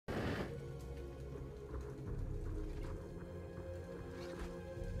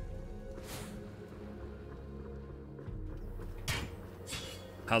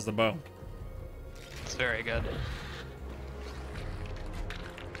How's the bow? It's very good.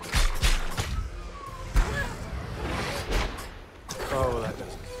 Oh, that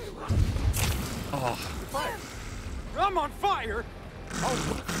doesn't feel right. Oh. Fire! I'm on fire!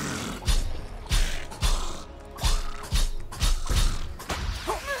 Oh.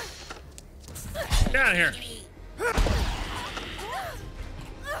 Get out of here.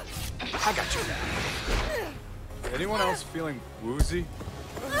 I got you now. Anyone else feeling woozy?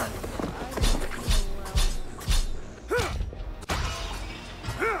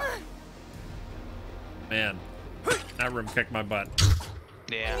 Man, that room kicked my butt.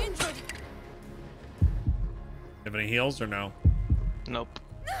 Yeah. Have any heals or no? Nope.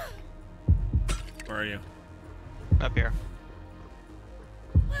 Where are you? Up here.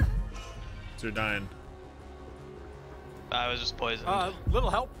 So you're dying. I was just poisoned. Little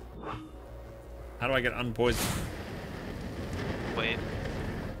help? How do I get unpoisoned? Wait.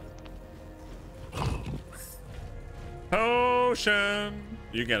 Potion!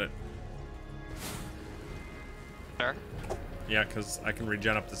 You get it. Sure. Yeah, because I can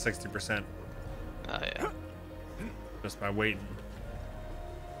regen up to 60%. Oh, yeah. Just by waiting.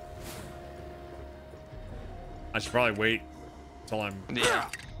 I should probably wait until I'm Yeah.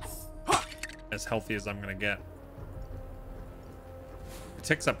 as healthy as I'm gonna get. It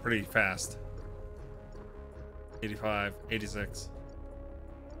ticks up pretty fast. 85, 86.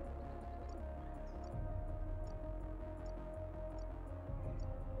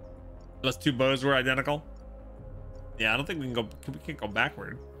 Those two bows were identical. Yeah, I don't think we can go. We can't go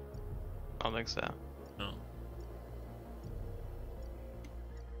backward. I don't think so. No.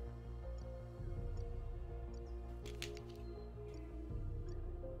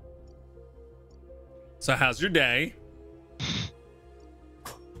 So how's your day?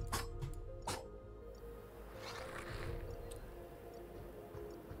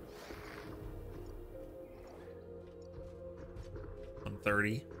 I'm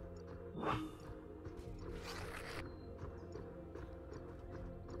 30.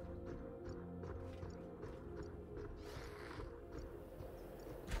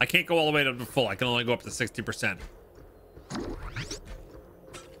 I can't go all the way up to full. I can only go up to 60%.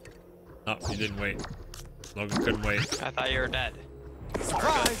 Oh, you didn't wait. Logan couldn't wait. I thought you were dead.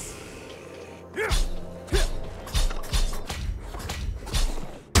 Surprise!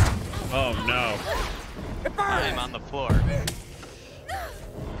 Oh no. I'm on the floor.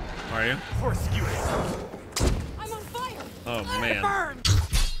 Are you? Force you. I'm on fire. Oh man. Burn!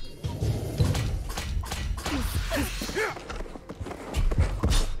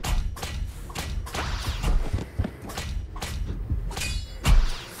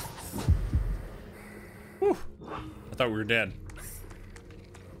 Whew. I thought we were dead.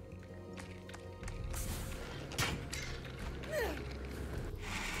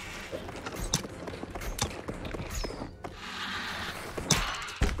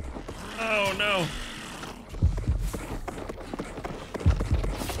 Oh no.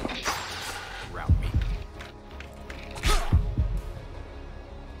 Route me.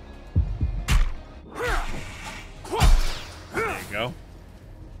 There you go.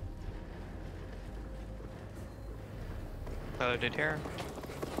 Oh, did here?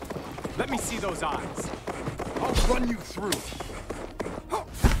 Let me see those eyes. I'll run you through.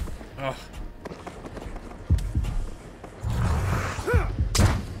 Oh.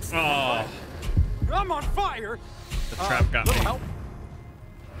 Oh. I'm on fire. The trap got me. Little help?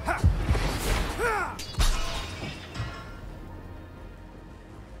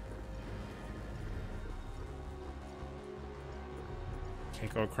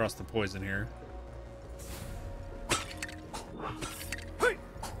 Can't go across the poison here.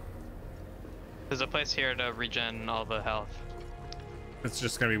 There's a place here to regen all the health. It's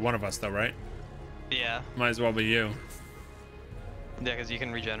just gonna be one of us though, right? Yeah. Might as well be you. Yeah, because you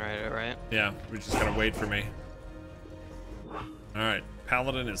can regenerate it, right? Yeah, we just gotta wait for me. Alright,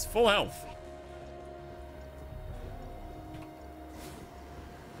 Paladin is full health.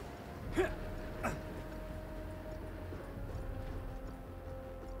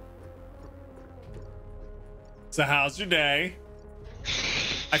 So how's your day?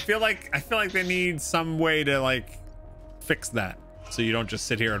 I feel like they need some way to like fix that so you don't just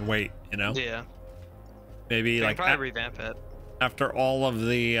sit here and wait, you know? Yeah. Maybe They like can probably revamp it. after all of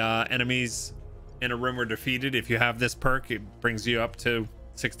the enemies in a room are defeated, if you have this perk, it brings you up to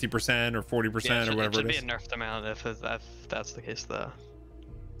 60% or 40% Yeah, or whatever it should it be is. a nerfed amount if that's the case, though.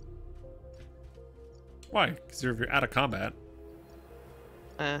 Why? Because if you're out of combat.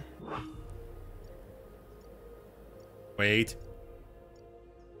 Eh. Wait.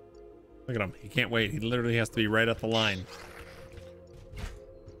 Look at him. He can't wait. He literally has to be right at the line.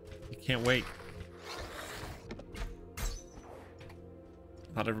 Can't wait.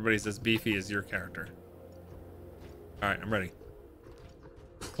 Not everybody's as beefy as your character. All right, I'm ready.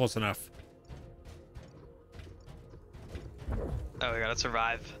 Close enough. Oh, we gotta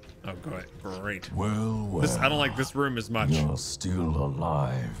survive. Oh, good. Great. Well, This, I don't like this room as much. You're still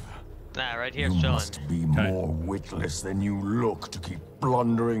alive. Nah, right here, You chilling. must be more witless than you look to keep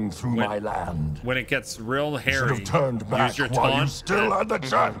blundering through my land. When it gets real Should hairy, have turned back use your while you taunt, still had the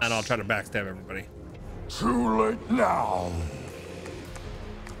chance. and I'll try to backstab everybody. Too late now.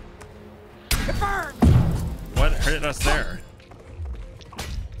 What hit us there?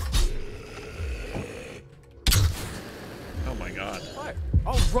 Oh my god.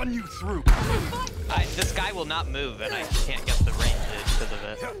 I'll run you through. This guy will not move, and I can't get the range because of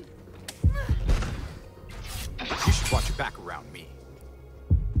it. You should watch your back around me.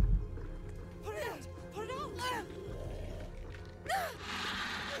 Put it out! Put it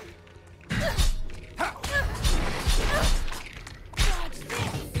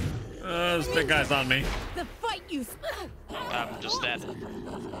out! This big guy's on me. The fight you. I'm just dead.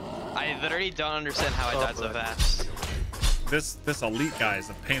 I literally don't understand how I died so fast. This elite guy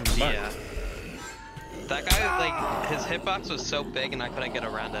is a pain in the butt. Yeah. That guy, like, his hitbox was so big and I couldn't get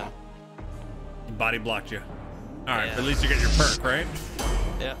around him. Body blocked you. All right, Yeah. but at least you get your perk, right?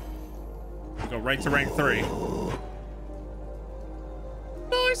 Yeah. Go right to rank 3.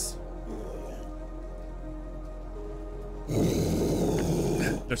 Nice.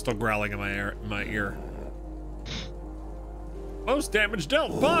 They're still growling in my ear. Most damage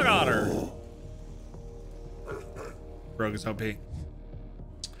dealt, Bog Otter. Rogue is OP.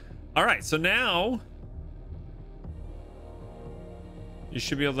 All right, so now you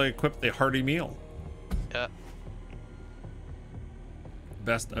should be able to equip the hearty meal. Yeah.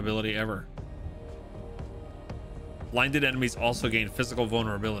 Best ability ever. Blinded enemies also gain physical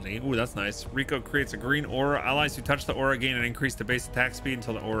vulnerability. Ooh, that's nice. Rico creates a green aura. Allies who touch the aura gain an increase to base attack speed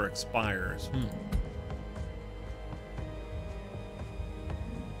until the aura expires.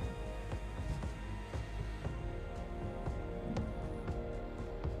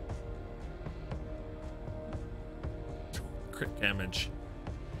 Crit damage.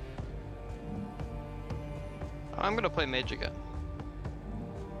 I'm gonna play mage again.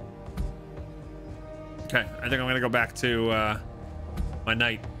 Okay, I think I'm gonna go back to my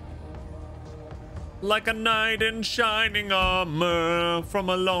knight. Like a knight in shining armor from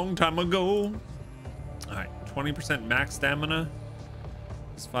a long time ago. All right, 20% max stamina.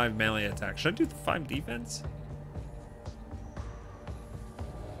 It's 5 melee attack. Should I do the 5 defense?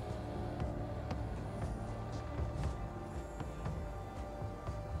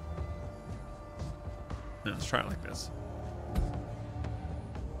 No, let's try it like this.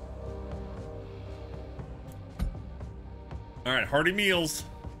 All right, hearty meals.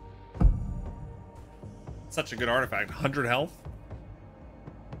 Such a good artifact. 100 health.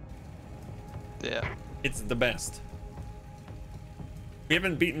 Yeah. It's the best. We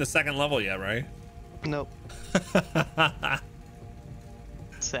haven't beaten the 2nd level yet, right? Nope.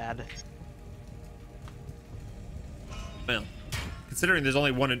 Sad. Well, considering there's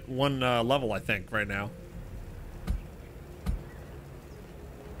only one level, I think, right now.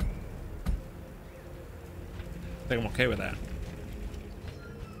 I think I'm okay with that.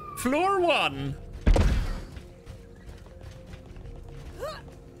 Floor 1.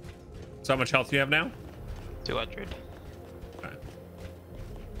 So how much health do you have now? 200. Okay.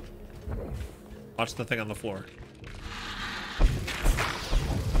 Watch the thing on the floor.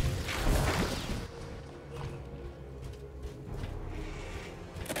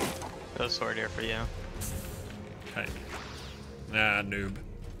 There's a sword here for you. Okay. Ah, noob.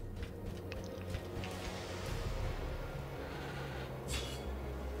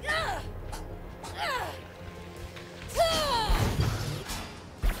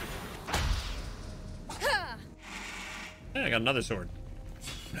 Yeah, I got another sword.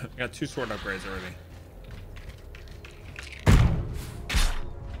 I got 2 sword upgrades already.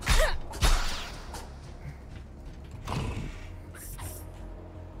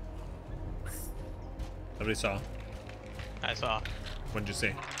 Nobody saw. I saw. What'd you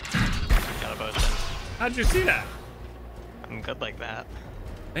see? Got a potion. How'd you see that? I'm good like that.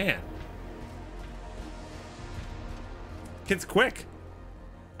 Man. Kid's quick.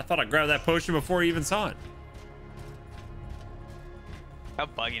 I thought I grabbed that potion before he even saw it. How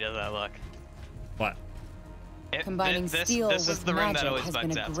buggy does that look? What? Combining steel this is with the room magic that always has bugs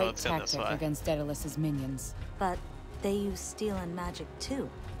been a out, so great let's go this tactic way. against Daedalus's minions. But they use steel and magic too.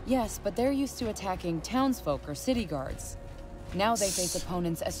 Yes, but they're used to attacking townsfolk or city guards. Now they face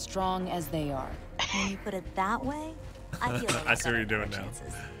opponents as strong as they are. When you put it that way, I feel a lot I see what you're better doing about our now.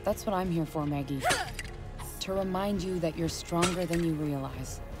 chances. That's what I'm here for, Maggie. To remind you that you're stronger than you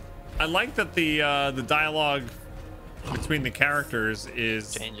realize. I like that the dialogue between the characters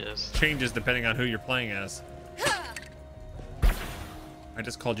is changes depending on who you're playing as. I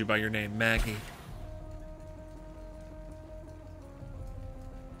just called you by your name, Maggie.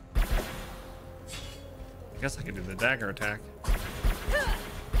 I guess I can do the dagger attack.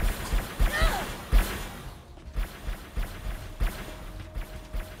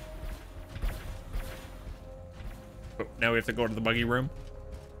 Oh, now we have to go to the buggy room.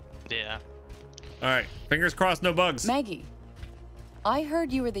 Yeah. All right, fingers crossed, no bugs. Maggie, I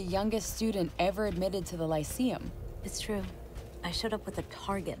heard you were the youngest student ever admitted to the Lyceum. It's true. I showed up with a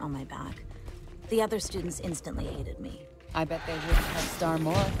target on my back. The other students instantly hated me. I bet they wouldn't have Star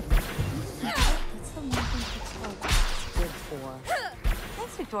more. That's the one thing Victoria's good for.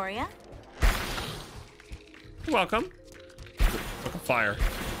 Thanks, Victoria. You're welcome. Book of fire.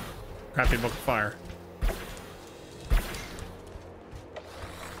 Crafty book of fire.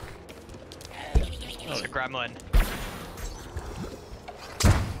 It's a gremlin.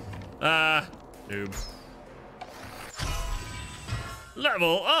 Noob.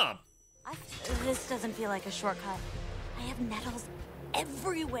 Level up. This doesn't feel like a shortcut. I have nettles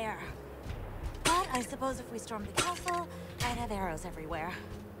everywhere. But I suppose if we stormed the castle, I'd have arrows everywhere.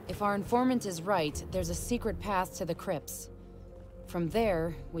 If our informant is right, there's a secret path to the crypts. From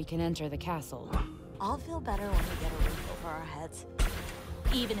there, we can enter the castle. I'll feel better when we get a roof over our heads.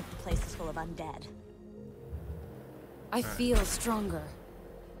 Even if the place is full of undead. I feel stronger.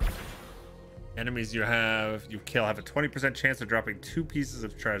 Enemies you kill have a 20% chance of dropping 2 pieces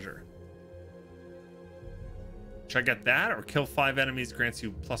of treasure. Should I get that, or kill 5 enemies grants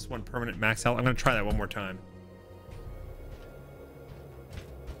you +1 permanent max health? I'm gonna try that one more time.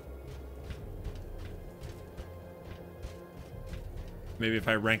 Maybe if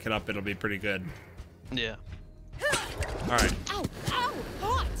I rank it up, it'll be pretty good. Yeah. All right. Ow! Ow!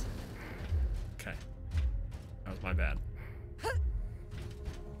 Hot! Okay. That was my bad.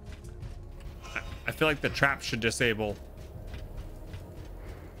 I feel like the trap should disable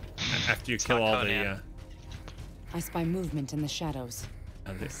after you kill all the. I spy movement in the shadows.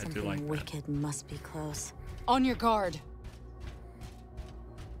 I do Something like that. wicked must be close. On your guard.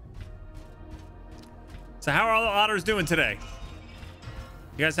 So how are all the otters doing today?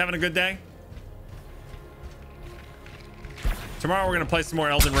 You guys having a good day? Tomorrow we're gonna play some more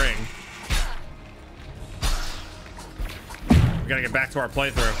Elden Ring. We gotta get back to our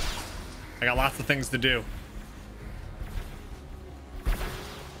playthrough. I got lots of things to do.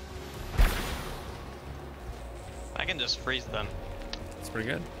 I can just freeze them. It's pretty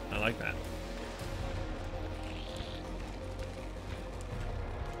good. I like that.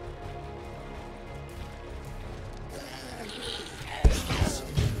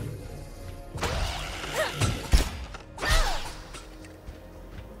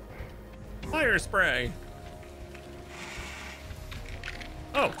 Fire spray.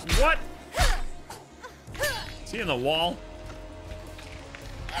 Oh, what? Is he in the wall?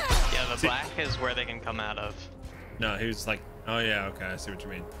 Yeah, the black is where they can come out of. No, he was like, oh yeah, okay, I see what you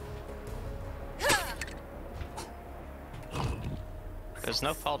mean. There's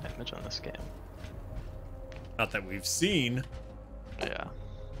no fall damage on this game. Not that we've seen. Yeah.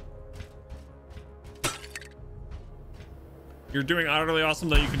 You're doing utterly awesome,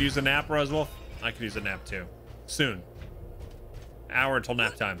 though. You could use a nap, Roswell. I could use a nap too. Soon. Hour until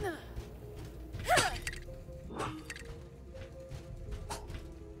nap time.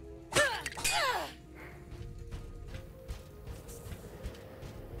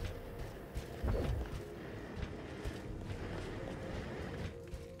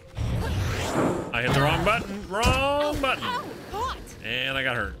 I hit the wrong button. Wrong button. Ow! Hot! And I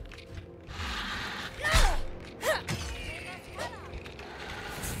got hurt.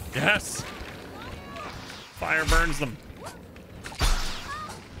 Yes. Fire burns them.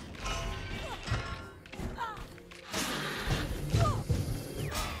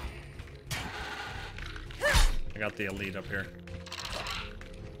 I got the elite up here.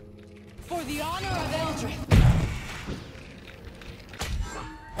 For the honor of Eldred!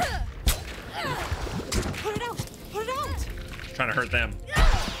 Put it out! Put it out! Just trying to hurt them.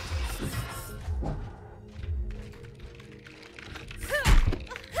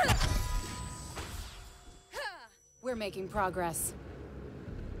 We're making progress.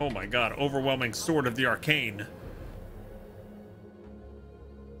 Oh my god, overwhelming sword of the arcane.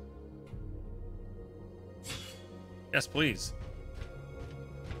 Yes, please.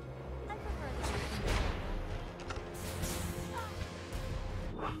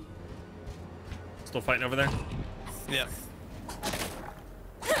 Still fighting over there? Yep.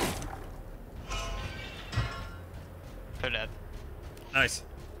 They're dead. Nice.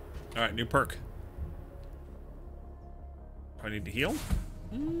 All right, new perk. Do I need to heal?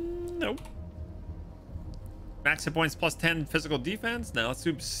 Nope. Max hit points plus 10 physical defense. Now let's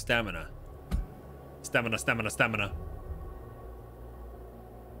do stamina. Stamina.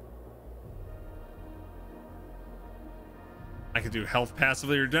 I could do health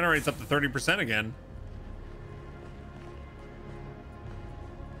passively regenerates up to 30% again.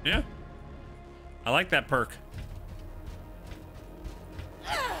 Yeah. I like that perk.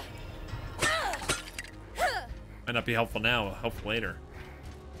 Might not be helpful now, helpful later.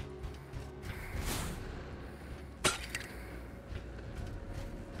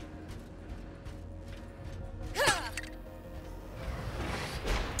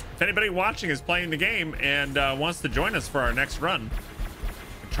 If anybody watching is playing the game and wants to join us for our next run,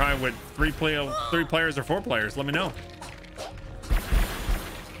 try with three players or 4 players, let me know.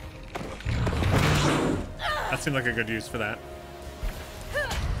 That seemed like a good use for that.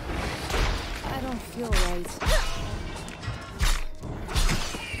 I don't feel right.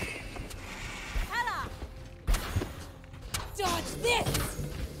 Dodge this!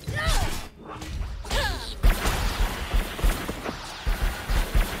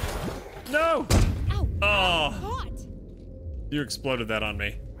 No! Ow! Oh, Hot! you exploded that on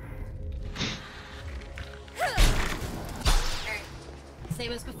me.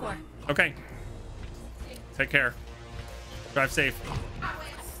 Same as before. Okay. Take care. Drive safe.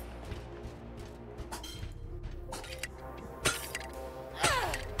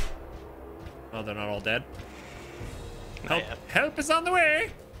 Oh, they're not all dead. Help! yet. Help is on the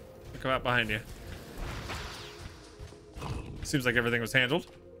way. I'll come out behind you. Seems like everything was handled.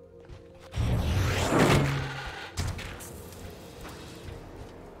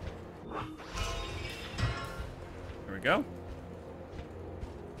 There we go.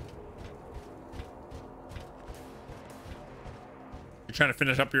 You're trying to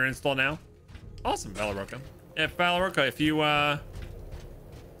finish up your install now? Awesome, Valoroka. If Valoroka, if you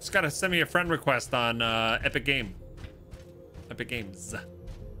just gotta send me a friend request on Epic Games.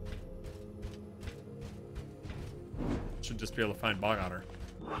 Should just be able to find Bog Otter.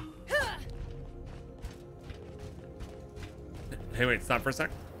 Hey, wait, stop for a sec.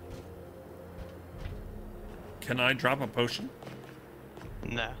 Can I drop a potion?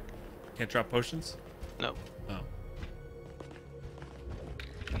 No. Can't drop potions? Nope. Oh.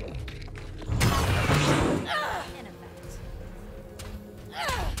 In effect.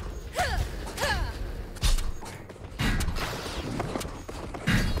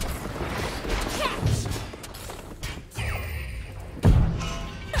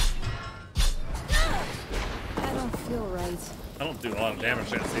 I don't feel right. I don't do a lot of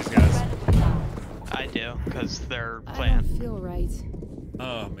damage against these guys. I do, because they're I playing. don't feel right.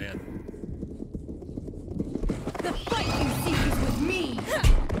 Oh, man. The fight you seek is with me!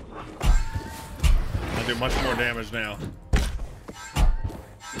 I'll do much more damage now.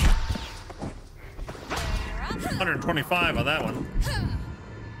 125 on that one.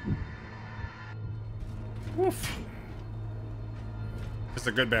 Woof. It's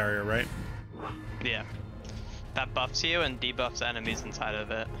a good barrier, right? Yeah. That buffs you and debuffs enemies inside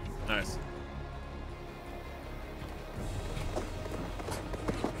of it. Nice.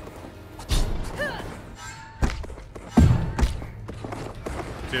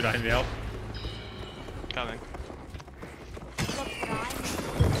 Dude, I need help. Coming. Look what I'm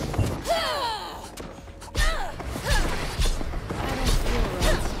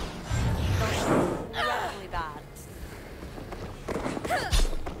incredibly bad.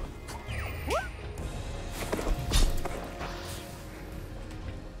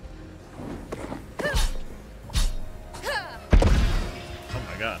 Oh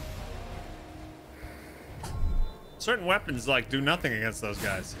my god. Certain weapons like do nothing against those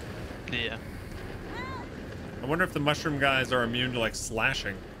guys. Yeah. I wonder if the mushroom guys are immune to like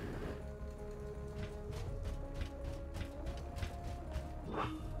slashing.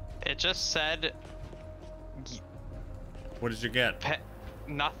 It just said What did you get?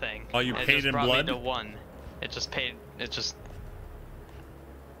 nothing. Oh, you it paid just in brought blood? Me to 1. It just paid. It just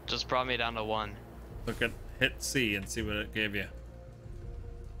brought me down to 1. Look at hit C and see what it gave you.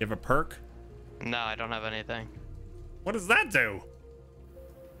 You have a perk? No, I don't have anything. What does that do?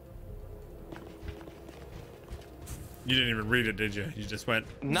 You didn't even read it, did you? You just went.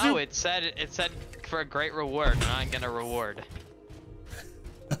 No, zoop. it said for a great reward, and I'm gonna reward.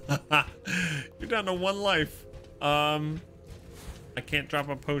 You're down to 1 life. I can't drop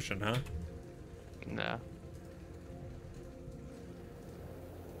a potion, huh? No.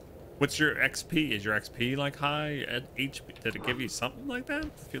 What's your XP? Is your XP like high at HP? Did it give you something like that?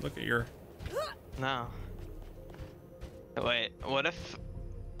 If you look at your... No. Wait, what if...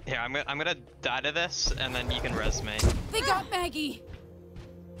 Here, I'm gonna die to this, and then you can res me. They got Maggie.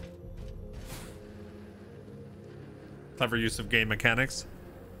 Clever use of game mechanics.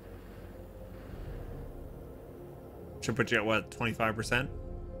 Should put you at what, 25%?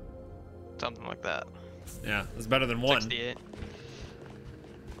 Something like that. Yeah, it's better than 1. 68.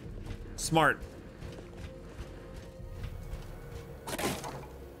 Smart.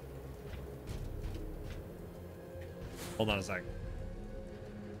 Hold on a sec.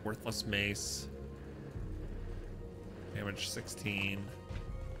 Worthless mace. Damage 16.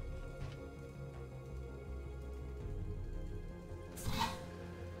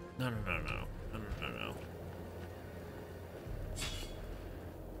 No.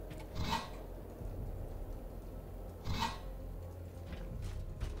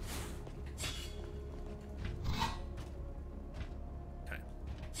 Okay.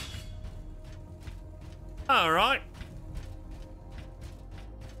 All right.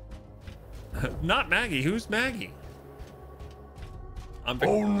 Not Maggie. Who's Maggie?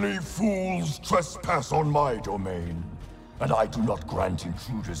 Only fools trespass on my domain, and I do not grant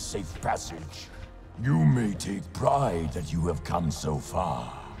intruders safe passage. You may take pride that you have come so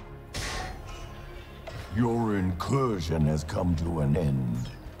far. Your incursion has come to an end.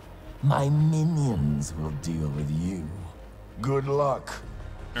 My minions will deal with you. Good luck.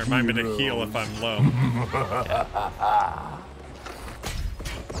 Remind me to heal if I'm low.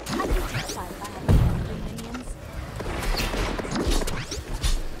 I'd be terrified if I had any minions.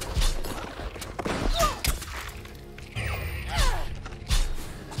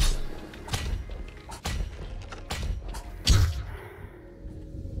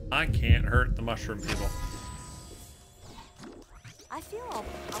 I can't hurt the mushroom people. I feel all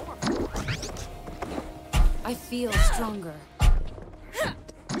powerful. I feel stronger.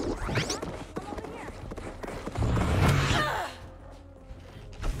 I'm over here.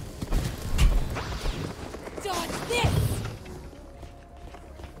 Dodge this.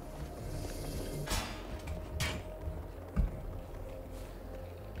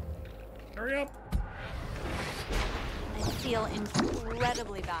 Hurry up. I feel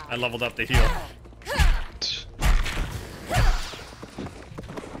incredibly bad. I leveled up the heal.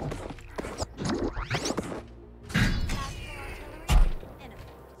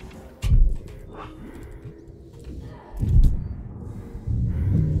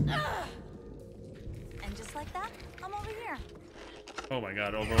 And just like that, I'm over here. Oh my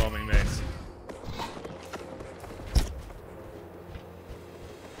god, overwhelming mace.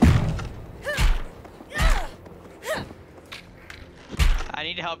 I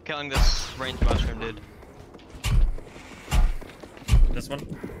need help killing this ranged mushroom dude. This one?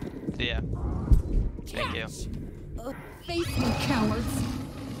 Yeah. Thank you. Face me, cowards.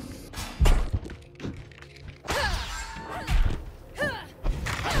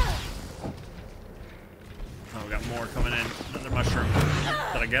 Oh, we got more coming in. Another mushroom.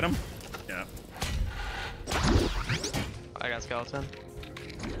 Did I get him? Yeah. I got skeleton.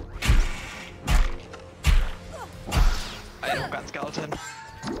 I don't got skeleton.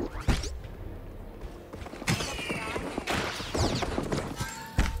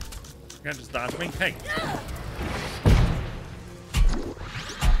 You gotta just dodge me. Hey.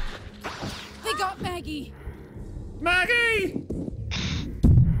 They got Maggie. Maggie!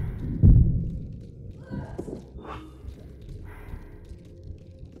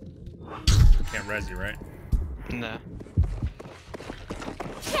 Can't res you, right? No.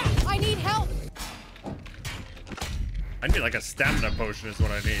 I need help. I need like a stamina potion is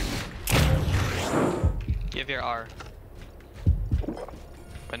what I need. Give your R.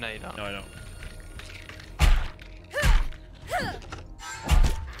 But no, you don't. No, I don't.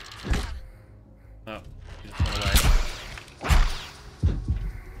 Oh, he just went away.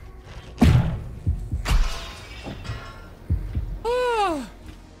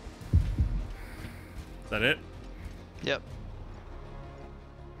 Is that it? Yep.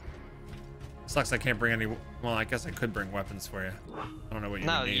 Sucks I can't bring any... Well, I guess I could bring weapons for you. I don't know what you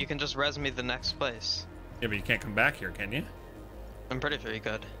No, need. you can just res me the next place. Yeah, but you can't come back here, can you? I'm pretty sure you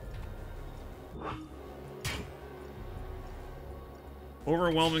could.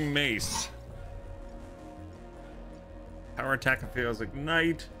 Overwhelming mace. Power attack and feels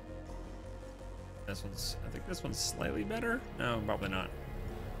ignite. This one's... I think this one's slightly better. No, probably not.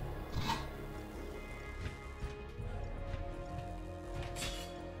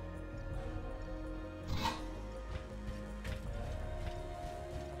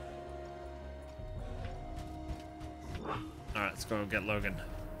 Alright, let's go get Logan.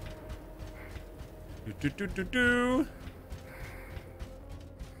 Do.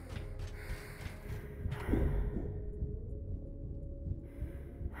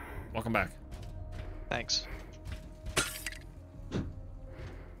 Welcome back. Thanks. All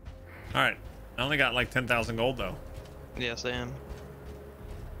right. I only got like 10,000 gold though. Yes, I am.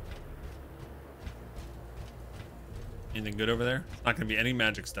 Anything good over there? It's not gonna be any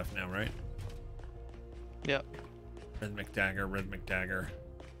magic stuff now, right? Yep. Rhythmic dagger,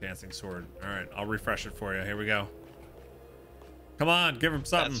 dancing sword. All right, I'll refresh it for you. Here we go. Come on, give him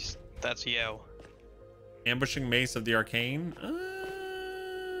something. That's yo. Ambushing mace of the arcane.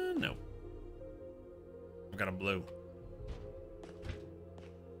 No. I've got a blue.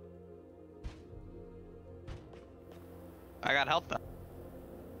 I got health though.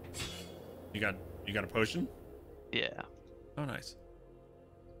 You got a potion? Yeah. Oh, nice.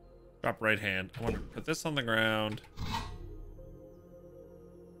 Drop right hand. I want to put this on the ground.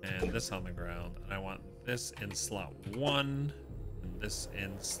 And this on the ground. And I want this in slot 1. And this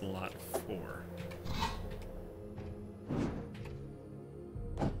in slot 4.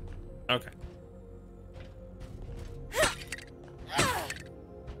 Okay.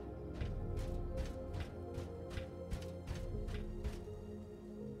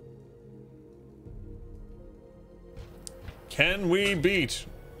 Can we beat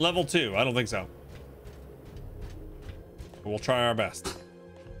level 2? I don't think so. We'll try our best.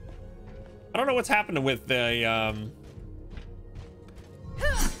 I don't know what's happening with the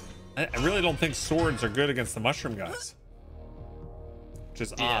I really don't think swords are good against the mushroom guys. Which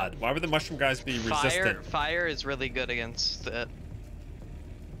is odd. Why would the mushroom guys be resistant? Fire is really good against it.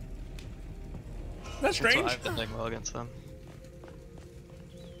 That's strange. That's why I've been doing well against them.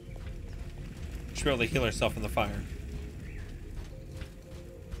 Should be able to heal herself in the fire.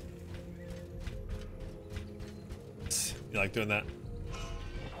 You like doing that?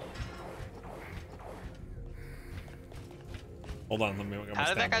 Hold on, let me. How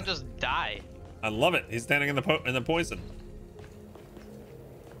did that guy just die? I love it. He's standing in the poison.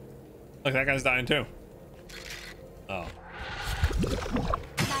 Look, that guy's dying too. Oh.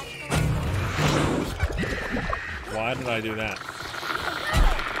 Why did I do that?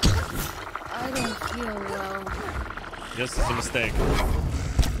 I don't feel well. This is a mistake.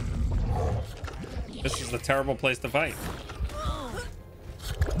 This is a terrible place to fight.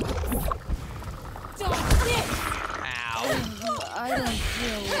 Dodge this! Ow. I don't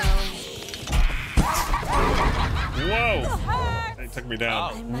feel well. Whoa! They took me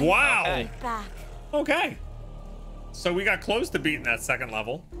down. Oh. Wow! Okay. Back. Okay. So we got close to beating that second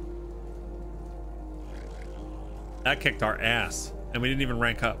level. That kicked our ass. And we didn't even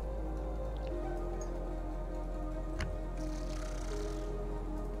rank up.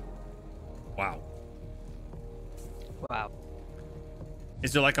 Wow. Wow.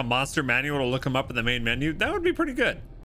 Is there like a monster manual to look them up in the main menu? That would be pretty good.